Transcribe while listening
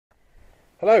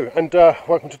Hello and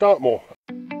welcome to Dartmoor.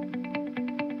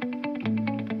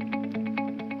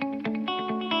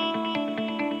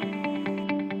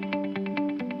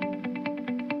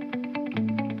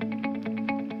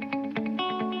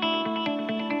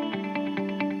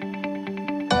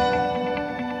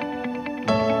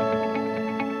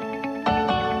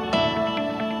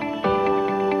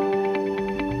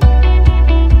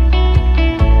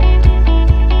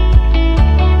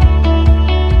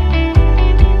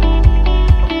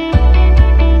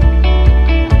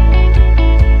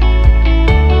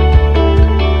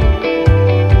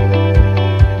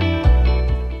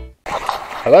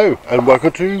 Hello and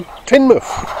welcome to Teignmouth.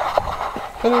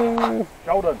 Hello.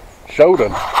 Shaldon.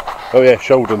 Shaldon. Oh yeah,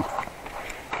 Shaldon.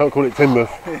 Can't call it Teignmouth.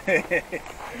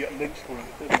 You get lynched calling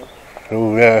it Teignmouth.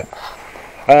 Oh yeah.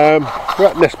 We're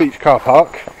at Ness Beach car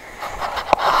park.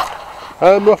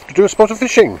 We're off to do a spot of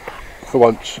fishing for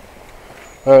once.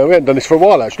 We haven't done this for a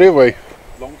while actually, have we?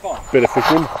 Long time. Bit of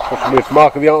fishing, fishing with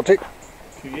Mark of the Arctic.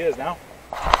 2 years now.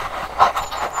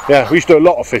 Yeah, we used to do a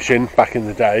lot of fishing back in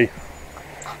the day.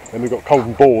 Then we got cold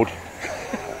and bored.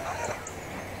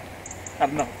 Had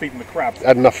enough feeding the crabs.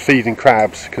 Had enough feeding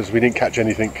crabs because we didn't catch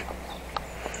anything.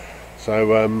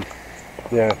 So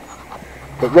yeah,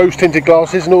 but rose tinted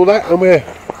glasses and all that, and we're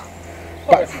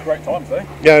back. Some great times though.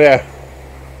 Yeah.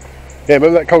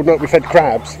 Remember that cold night we fed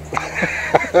crabs?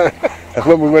 That's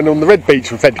when we went on the red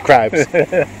beach and fed crabs.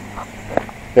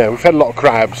 Yeah, we've had a lot of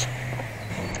crabs.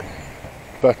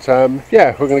 But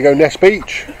yeah, we're going to go Ness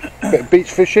Beach, a bit of beach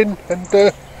fishing,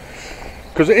 and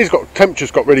because temperature's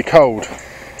got really cold,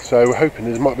 so we're hoping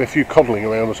there might be a few codling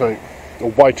around or something, or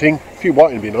whiting. A few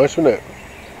whiting would be nice, wouldn't it?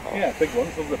 Yeah, big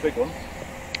ones, those are the big ones.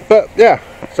 But yeah,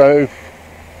 so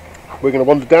we're going to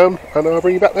wander down and I'll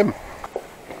bring you back them.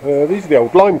 These are the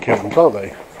old lime kilns, aren't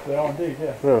they? They are indeed,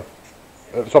 yeah.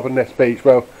 At the top of Ness Beach.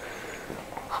 Well,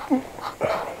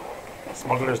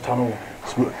 Smuggler's Tunnel.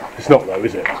 It's not though,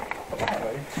 is it?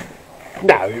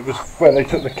 No, it was where they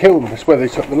took the kiln. It's where they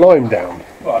took the lime down.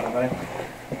 Well, I don't know.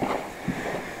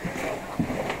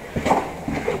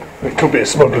 It could be a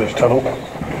smuggler's tunnel.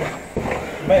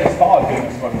 It may have started being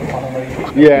a smuggler's tunnel,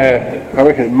 maybe. Yeah, I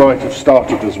reckon it might have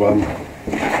started as one.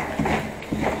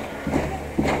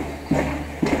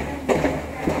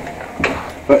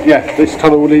 But yeah, this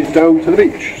tunnel leads down to the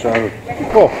beach. So,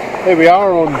 here we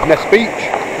are on Ness Beach.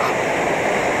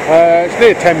 It's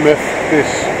near Teignmouth.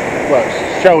 It's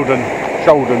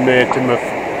Shaldon near Teignmouth.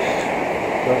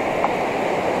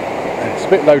 It's a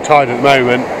bit low tide at the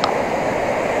moment.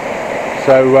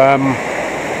 So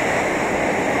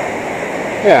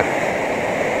yeah,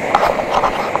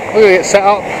 we're going to get set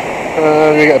up,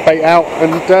 we're going to get a bait out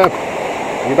and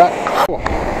bring it back.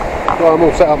 Well, I'm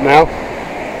all set up now.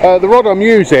 The rod I'm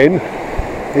using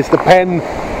is the Penn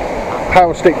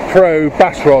Power Stick Pro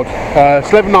bass rod. It's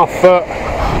 11.5 foot,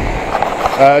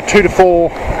 2 to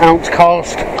 4 ounce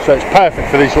cast, so it's perfect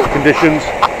for these sort of conditions.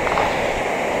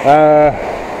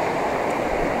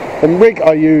 The rig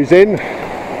I'm using,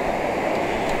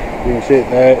 you can see it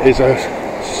there, is a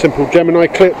simple Gemini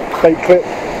clip, bait clip.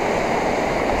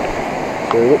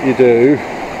 So what you do,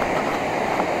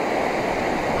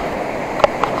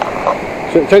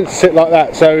 so it tends to sit like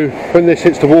that, so when this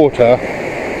hits the water,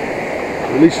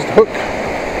 it releases the hook.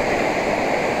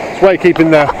 It's a way of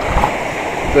keeping the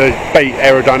bait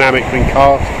aerodynamic when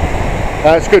cast.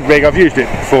 It's a good rig, I've used it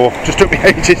before, just took me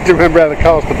ages to remember how to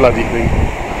cast the bloody thing.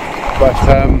 But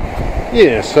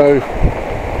yeah, so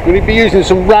we're going to be using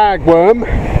some ragworm.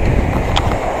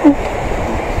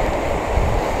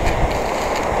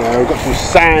 Now we've got some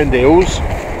sand eels.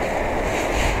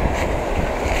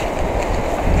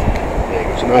 Yeah,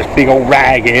 got some nice big old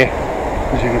rag here,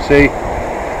 as you can see.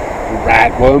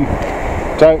 Ragworm.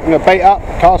 So we're going to bait up,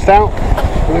 cast out,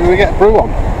 and then we're going to get a brew on.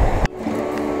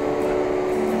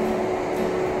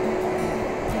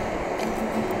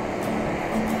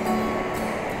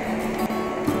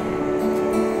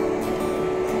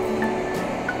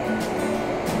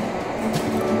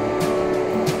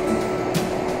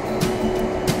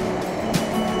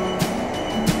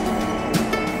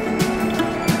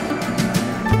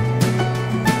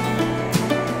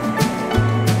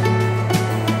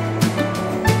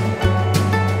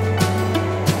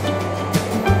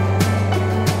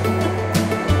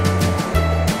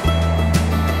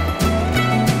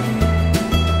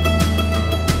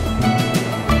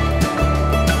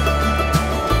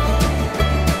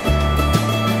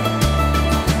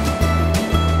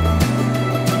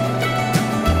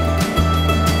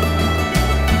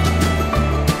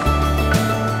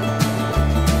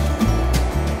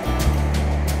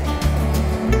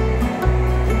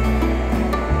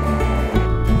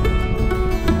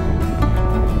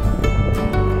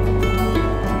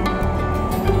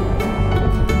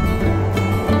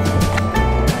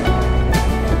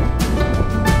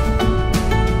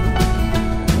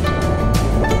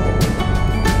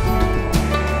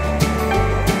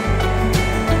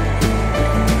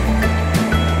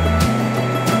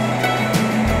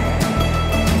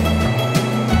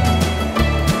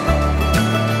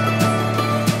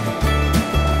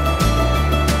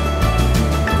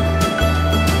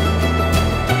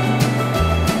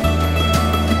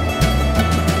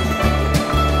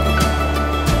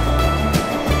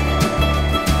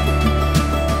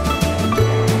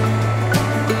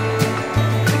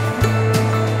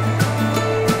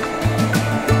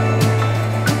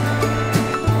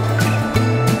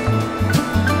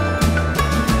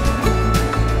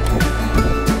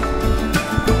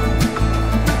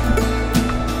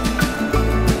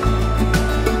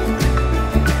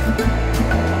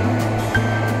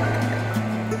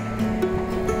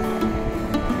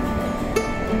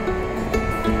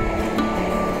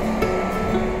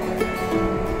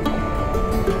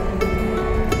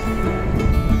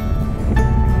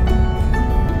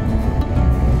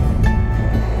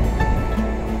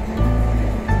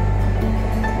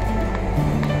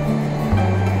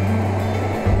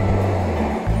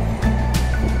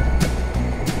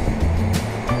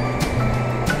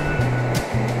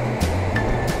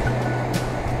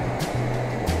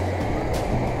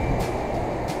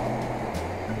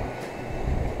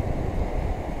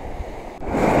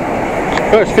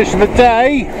 First fish of the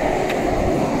day.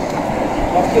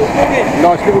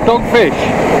 Nice little dogfish.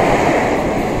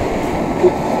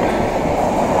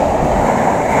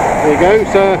 There you go,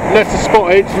 so Ness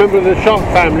spotted, it's a member of the shark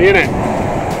family, isn't it?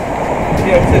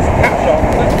 Yeah, it says cat shark,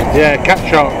 isn't it? Yeah, cat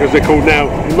shark as they're called now.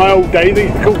 In my old days they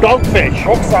used to be called dogfish.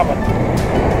 Rock salmon.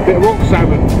 Bit of rock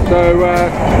salmon. So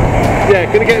yeah,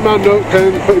 gonna get him unhooked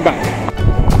and put him back.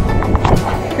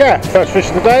 Yeah, first fish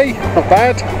of the day, not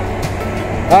bad.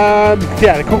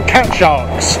 Yeah, they're called cat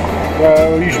sharks.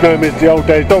 We used to know them as the old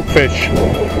days dogfish.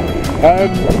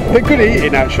 They're good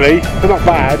eating actually, they're not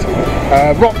bad.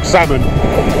 Rock salmon.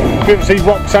 If you ever see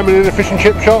rock salmon in a fish and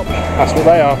chip shop, that's what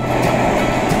they are.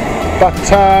 But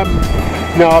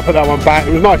no, I'll put that one back.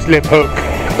 It was a nice lip hook.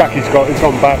 Back it's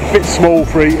gone back. A bit small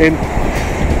for eating.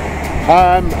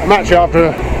 I'm actually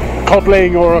after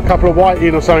codling or a couple of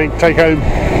whiting or something to take home.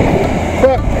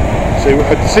 But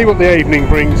see what the evening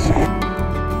brings.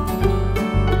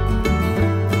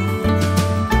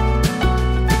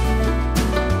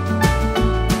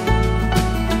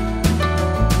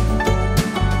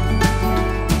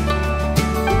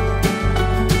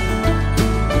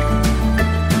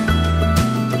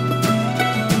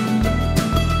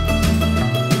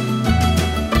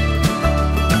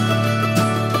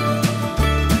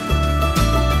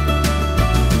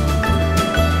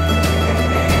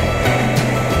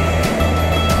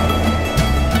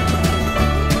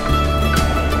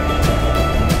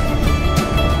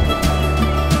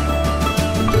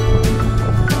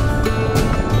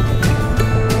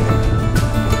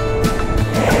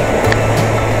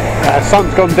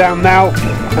 Sun's gone down now.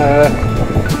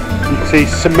 You can see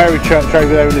St Mary Church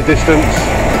over there in the distance.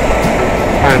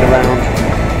 Pan around.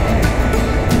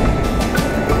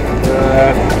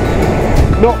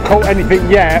 Not caught anything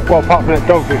yet, well apart from that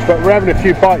dogfish, but we're having a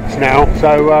few bites now.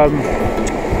 So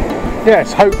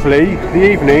yes, hopefully the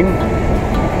evening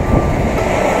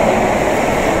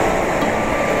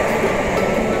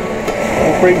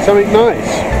will bring something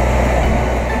nice.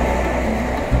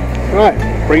 Right,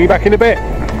 bring you back in a bit.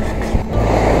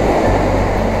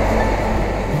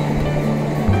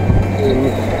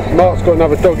 Mark's got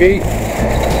another doggy.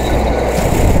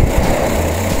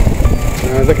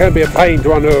 They can be a pain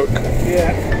to unhook.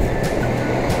 Yeah.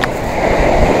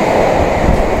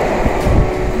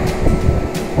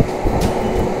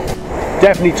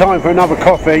 Definitely time for another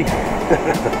coffee.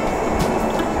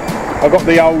 I've got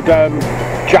the old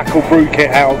Jackal brew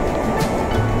kit out.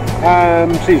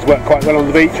 Seems to work quite well on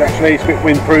the beach actually. It's a bit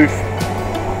windproof.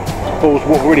 Pours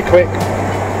water really quick.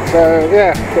 So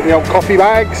yeah, got the old coffee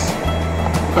bags.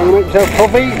 Going to make yourself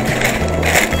coffee.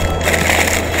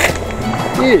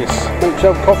 Yes, make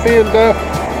yourself coffee and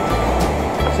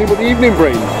see what the evening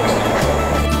brings.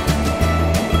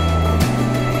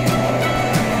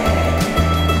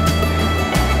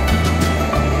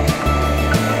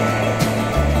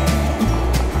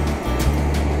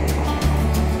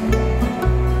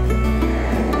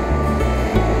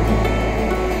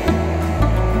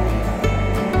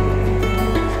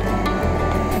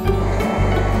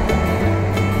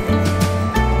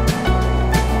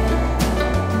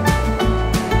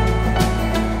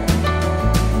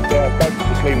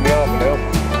 Leaving the harbour now.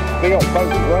 Big old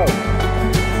boat as well.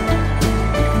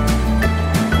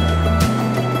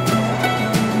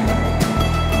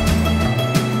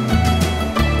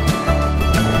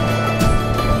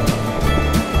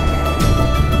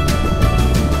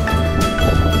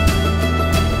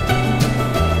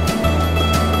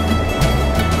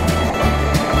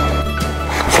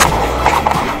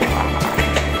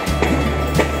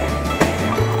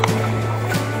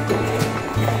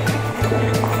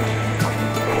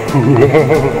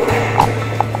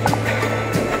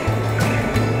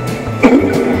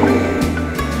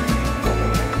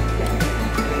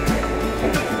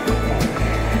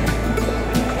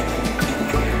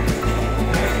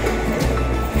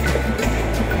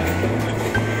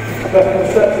 That's the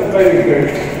steps of bathing do.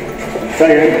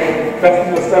 Say again?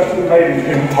 That's the steps of bathing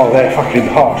do. Oh, they're fucking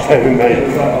harsh, haven't they?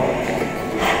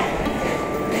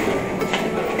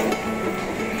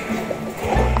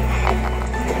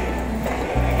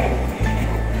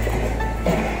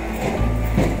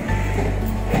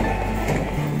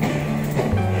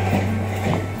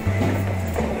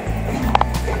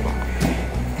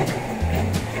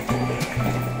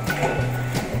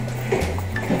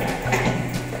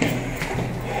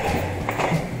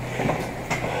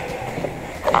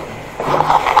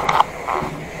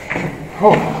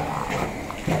 Oh.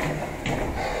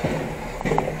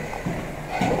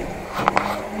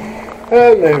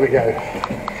 And there we go.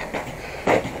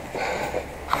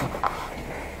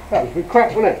 That was a good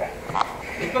crack, wasn't it?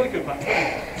 You've got a good match,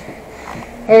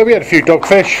 haven't you? We had a few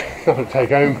dogfish. nothing to take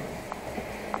home.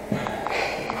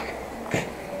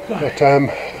 But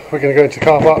we're going to go into the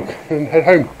car park and head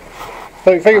home.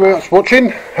 So thank you very much for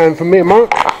watching, and from me and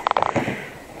Mark,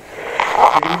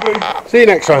 see you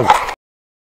next time.